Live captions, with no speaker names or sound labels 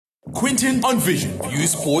Quintin on Vision View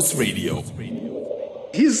Sports Radio.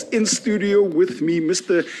 He's in studio with me,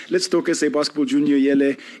 Mr. Let's Talk SA Basketball Junior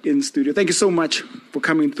Yele in studio. Thank you so much for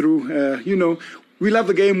coming through. We love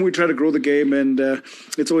the game, we try to grow the game, and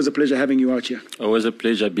it's always a pleasure having you out here. Always a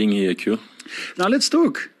pleasure being here, Q. Now let's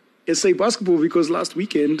talk SA Basketball, because last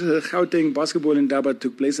weekend, Gauteng Basketball in Durban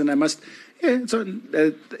took place, and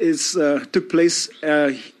took place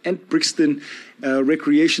at Brixton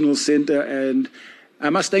Recreational Centre, and I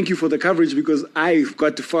must thank you for the coverage, because I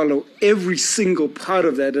got to follow every single part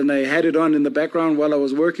of that, and I had it on in the background while I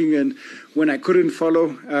was working, and when I couldn't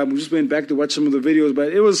follow, we just went back to watch some of the videos,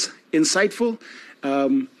 but it was insightful.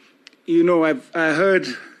 I heard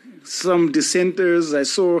some dissenters, I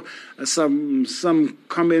saw some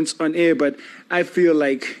comments on air, but I feel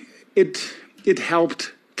like it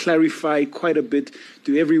helped clarify quite a bit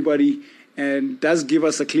to everybody, and does give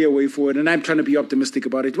us a clear way forward, and I'm trying to be optimistic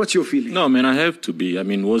about it. What's your feeling? No, man, I have to be. I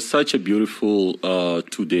mean, it was such a beautiful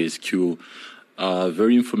 2 days, Q.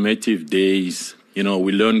 Very informative days. We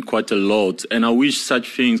learned quite a lot, and I wish such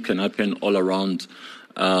things can happen all around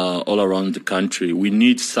the country. We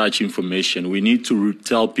need such information. We need to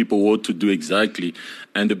tell people what to do exactly.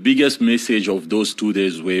 And the biggest message of those 2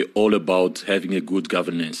 days were all about having a good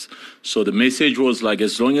governance. So the message was like,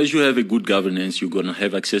 as long as you have a good governance, you're going to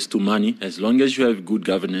have access to money. As long as you have good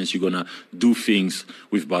governance, you're going to do things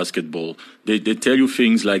with basketball. They tell you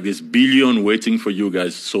things like there's billion waiting for you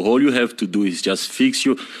guys. So all you have to do is just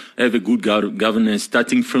have a good governance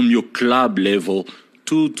starting from your club level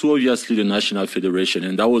to obviously the national federation,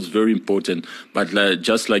 and that was very important. But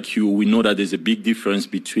just like you, we know that there's a big difference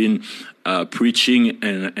between preaching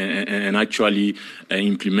and actually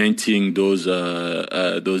implementing those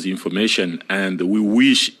information. And we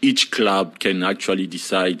wish each club can actually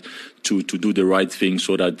decide to do the right thing,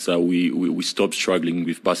 so that we stop struggling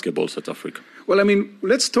with basketball South Africa. Well, I mean,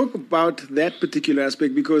 let's talk about that particular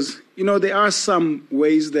aspect, because, there are some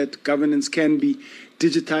ways that governance can be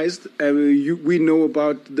digitized. We know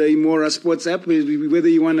about the Imora Sports app, whether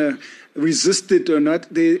you want to resist it or not.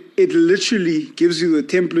 It literally gives you a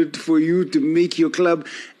template for you to make your club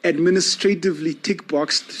administratively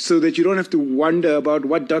tick-boxed, so that you don't have to wonder about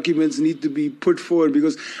what documents need to be put forward,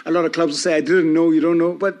 because a lot of clubs will say, I didn't know, you don't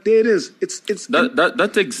know, but there it is.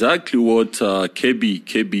 That's exactly what KB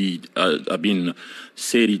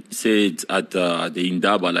said at the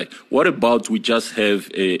Indaba. Like, what about we just have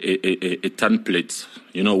a template,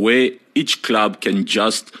 where each club can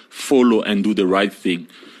just follow and do the right thing.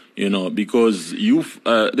 Because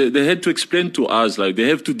they had to explain to us, like, they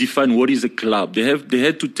have to define what is a club. They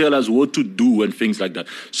had to tell us what to do and things like that.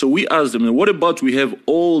 So we asked them, what about we have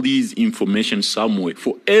all these information somewhere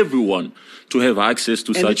for everyone to have access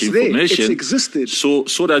to such information? It's existed. So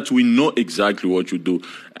that we know exactly what to do.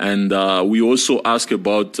 And we also ask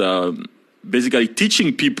about basically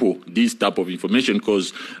teaching people this type of information,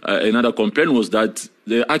 because another complaint was that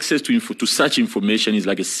the access to such information is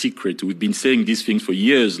like a secret. We've been saying these things for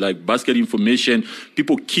years, like basket information,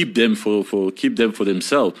 people keep them for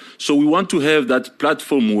themselves. So we want to have that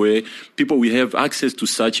platform where people will have access to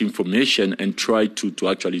such information and try to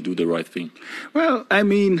actually do the right thing. Well, I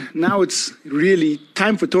mean, now it's really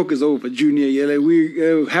time for talk is over, Junior Yele.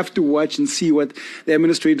 We have to watch and see what the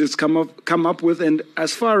administrators come up with. And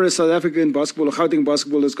as far as South African basketball or Gauteng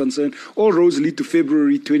basketball is concerned, all roads lead to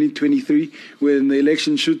February 2023, when the election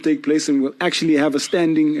should take place, and will actually have a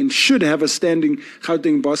standing and should have a standing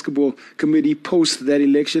Gauteng basketball committee post that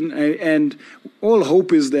election. And all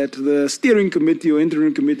hope is that the steering committee or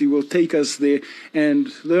interim committee will take us there, and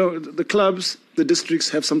the clubs, the districts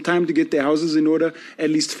have some time to get their houses in order, at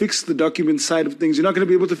least fix the document side of things. You're not going to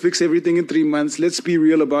be able to fix everything in 3 months. Let's be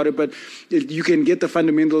real about it. But you can get the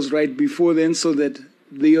fundamentals right before then, so that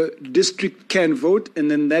the district can vote, and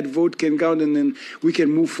then that vote can count, and then we can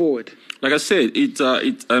move forward. Like I said,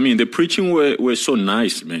 the preaching were so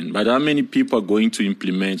nice, man. But how many people are going to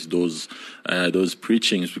implement those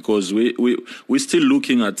preachings? Because we're still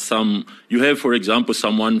looking at some. You have, for example,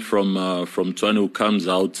 someone from Tshwane who comes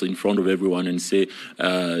out in front of everyone and say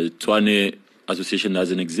Tshwane Association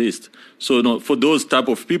doesn't exist. So for those type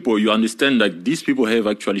of people, you understand that these people have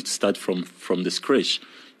actually to start from the scratch.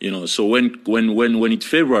 So when it's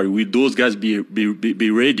February, will those guys be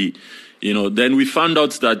ready? Then we found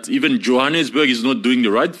out that even Johannesburg is not doing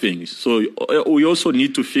the right thing. So we also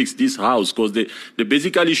need to fix this house, because they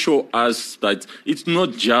basically show us that it's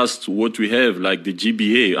not just what we have, like the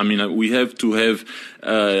GBA. I mean, we have to have,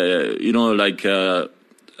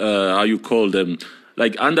 how you call them,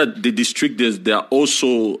 like under the district, there are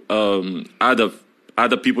also other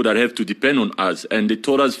other people that have to depend on us. And they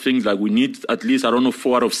told us things like we need at least,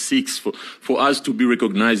 4 out of 6 for us to be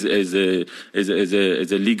recognized as a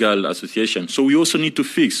legal association. So we also need to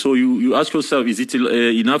fix. So you ask yourself, is it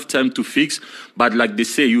enough time to fix? But like they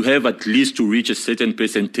say, you have at least to reach a certain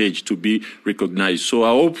percentage to be recognized. So I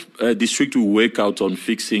hope district will work out on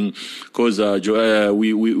fixing, because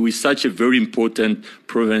we're such a very important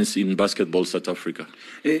province in basketball, South Africa.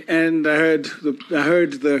 And I heard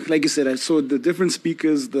the like you said, I saw the different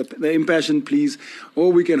speakers, the impassioned pleas.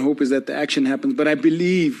 All we can hope is that the action happens. But I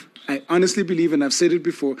honestly believe, and I've said it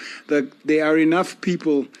before, that there are enough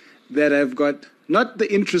people that have got not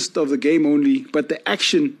the interest of the game only, but the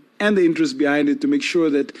action and the interest behind it to make sure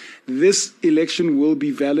that this election will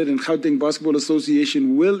be valid and Gauteng Basketball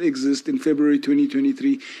Association will exist in February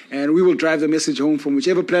 2023. And we will drive the message home from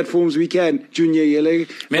whichever platforms we can, Junior Yele,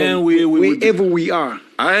 man, wherever we are.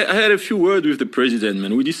 I had a few words with the president,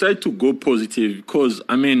 man. We decided to go positive because,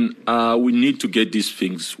 we need to get these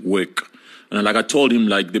things work. And like I told him,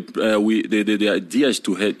 like the idea is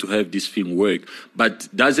to have this thing work, but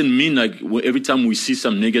doesn't mean like every time we see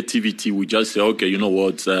some negativity, we just say, okay, you know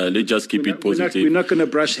what, let's just keep it positive. We're not going to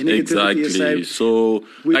brush negativity aside. Exactly. So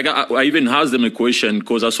I even asked them a question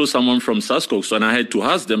because I saw someone from SASCOC, so and I had to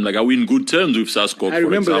ask them, like, are we in good terms with SASCOC? I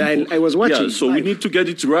remember, I was watching. Yeah, so we need to get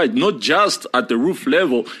it right, not just at the roof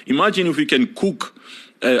level. Imagine if we can cook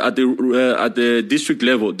at the district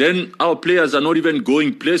level, then our players are not even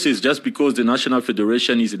going places just because the national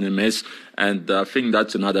federation is in a mess, and I think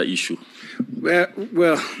that's another issue. Well,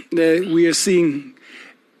 we are seeing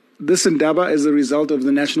this indaba as a result of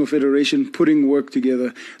the national federation putting work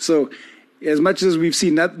together. So as much as we've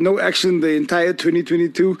seen no action the entire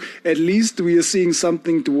 2022, at least we are seeing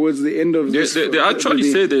something towards the end of this. They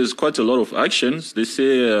actually say there's quite a lot of actions. They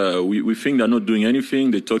say we think they're not doing anything.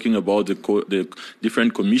 They're talking about the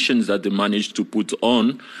different commissions that they managed to put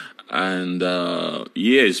on. And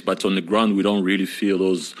yes, but on the ground we don't really feel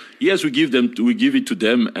those. Yes, we give it to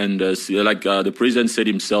them, and like the president said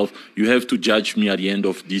himself, you have to judge me at the end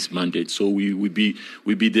of this mandate. So we be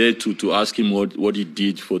there to ask him what he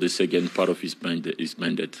did for the second part of his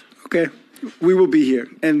mandate. Okay. We will be here,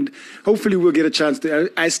 and hopefully we'll get a chance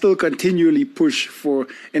to. I still continually push for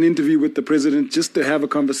an interview with the president just to have a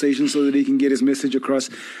conversation so that he can get his message across.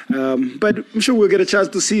 But I'm sure we'll get a chance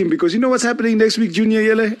to see him, because you know what's happening next week, Junior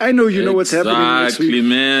Yele? I know you know what's happening next week. Exactly,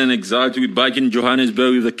 man. Exactly. We're back in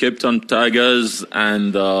Johannesburg with the Cape Town Tigers,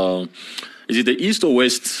 and is it the East or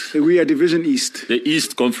West? We are Division East. The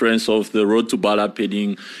East Conference of the Road to Bala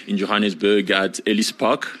heading in Johannesburg at Ellis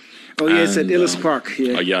Park. Oh, yes, at Ellis Park.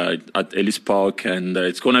 Yeah, at Ellis Park. And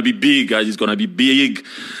it's going to be big, guys. It's going to be big.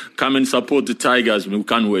 Come and support the Tigers. We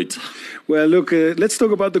can't wait. Well, look, let's talk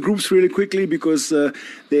about the groups really quickly, because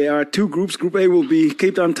there are two groups. Group A will be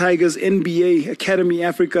Cape Town Tigers, NBA, Academy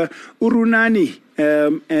Africa, Urunani,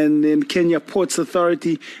 and then Kenya Ports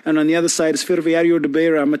Authority. And on the other side is Ferroviario de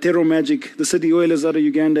Beira, Matero Magic, the City Oilers out of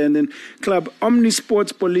Uganda, and then Club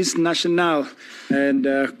Omnisports Police Nationale and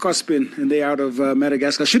Cospin, and they out of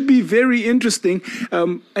Madagascar. Should be very interesting.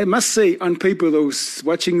 I must say, on paper, though,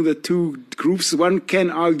 watching the two groups, one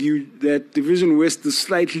can argue that Division West is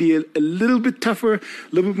slightly a little bit tougher, a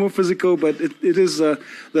little bit more physical, but it is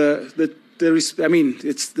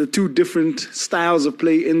it's the two different styles of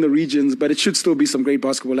play in the regions, but it should still be some great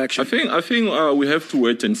basketball action. I think we have to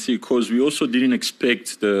wait and see, because we also didn't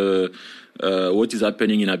expect what is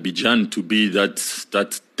happening in Abidjan to be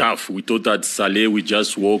that tough. We thought that Saleh would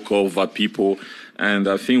just walk over people, and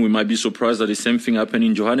I think we might be surprised that the same thing happened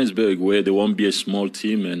in Johannesburg, where there won't be a small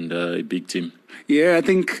team and a big team. Yeah, I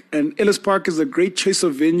think Ellis Park is a great choice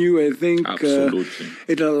of venue. I think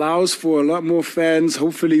it allows for a lot more fans.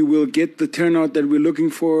 Hopefully we'll get the turnout that we're looking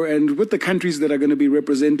for. And with the countries that are going to be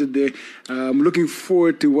represented there, I'm looking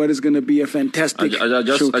forward to what is going to be a fantastic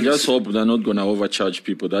showcase. I just hope they're not going to overcharge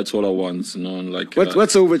people. That's all I want. You know, like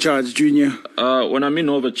what's overcharged, Junior? When I mean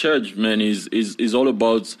overcharge, man, is all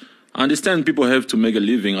about... I understand people have to make a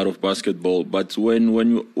living out of basketball, but when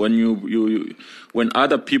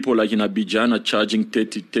other people like in Abidjan are charging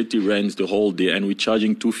 30 rands the whole day, and we're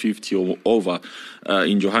charging 250 or over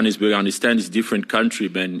in Johannesburg, I understand it's a different country,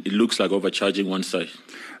 man. It looks like overcharging one side.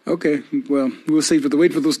 Okay, well, we'll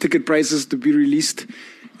wait for those ticket prices to be released,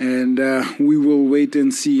 and we will wait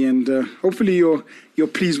and see, and hopefully your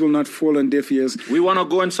pleas will not fall on deaf ears. We want to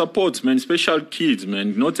go and support, man, special kids,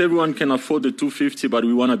 man. Not everyone can afford the 250, but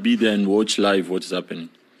we want to be there and watch live what's happening.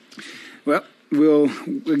 Well,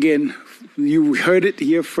 again, you heard it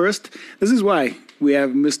here first. This is why we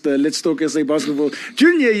have Mr. Let's Talk SA Basketball,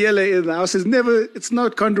 Junior Yele in the house. It's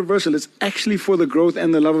not controversial. It's actually for the growth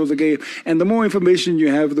and the love of the game. And the more information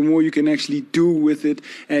you have, the more you can actually do with it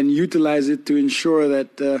and utilize it to ensure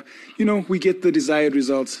that, we get the desired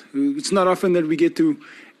results. It's not often that we get to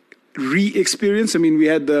re-experience. I mean, we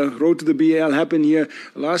had the Road to the BAL happen here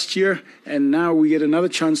last year, and now we get another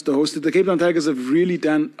chance to host it. The Cape Town Tigers have really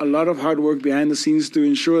done a lot of hard work behind the scenes to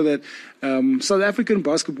ensure that South African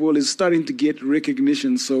basketball is starting to get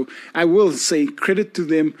recognition. So I will say credit to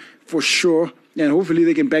them for sure, and hopefully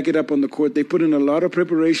they can back it up on the court. They put in a lot of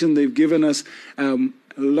preparation. They've given us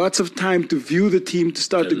lots of time to view the team, to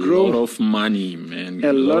start to grow. A lot of money, man.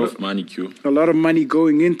 A lot of money, Q. A lot of money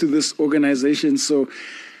going into this organization. So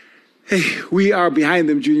hey, we are behind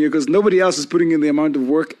them, Junior, because nobody else is putting in the amount of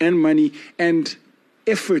work and money and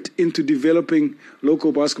effort into developing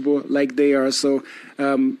local basketball like they are. So,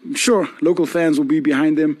 sure, local fans will be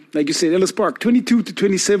behind them. Like you said, Ellis Park, 22 to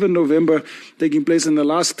 27 November, taking place in the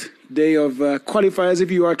last day of qualifiers.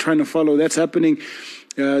 If you are trying to follow, that's happening.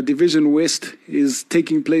 Division West is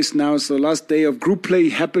taking place now. So last day of group play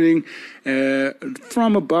happening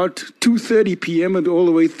from about 2:30 p.m. and all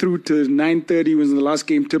the way through to 9:30 when the last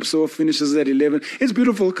game tips off, finishes at 11. It's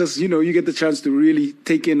beautiful because, you get the chance to really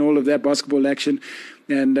take in all of that basketball action.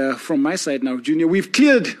 And from my side now, Junior, we've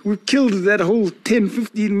killed that whole 10,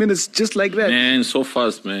 15 minutes just like that. Man, so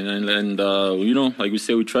fast, man. And like we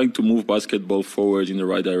say, we're trying to move basketball forward in the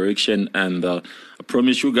right direction. And I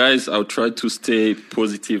promise you guys, I'll try to stay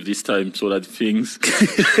positive this time so that things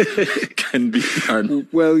can be done.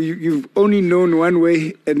 Well, you've only known one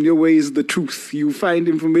way, and your way is the truth. You find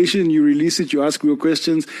information, you release it, you ask real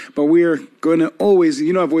questions. But we're going to always,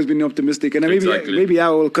 I've always been optimistic. And maybe I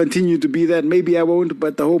will continue to be that. Maybe I won't.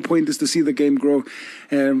 But the whole point is to see the game grow.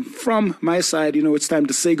 And from my side, it's time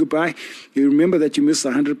to say goodbye. You remember that you miss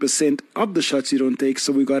 100% of the shots you don't take.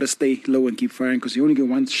 So we got to stay low and keep firing because you only get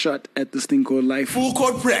one shot at this thing called life. Full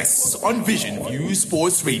Court Press on Vision View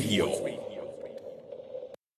Sports Radio.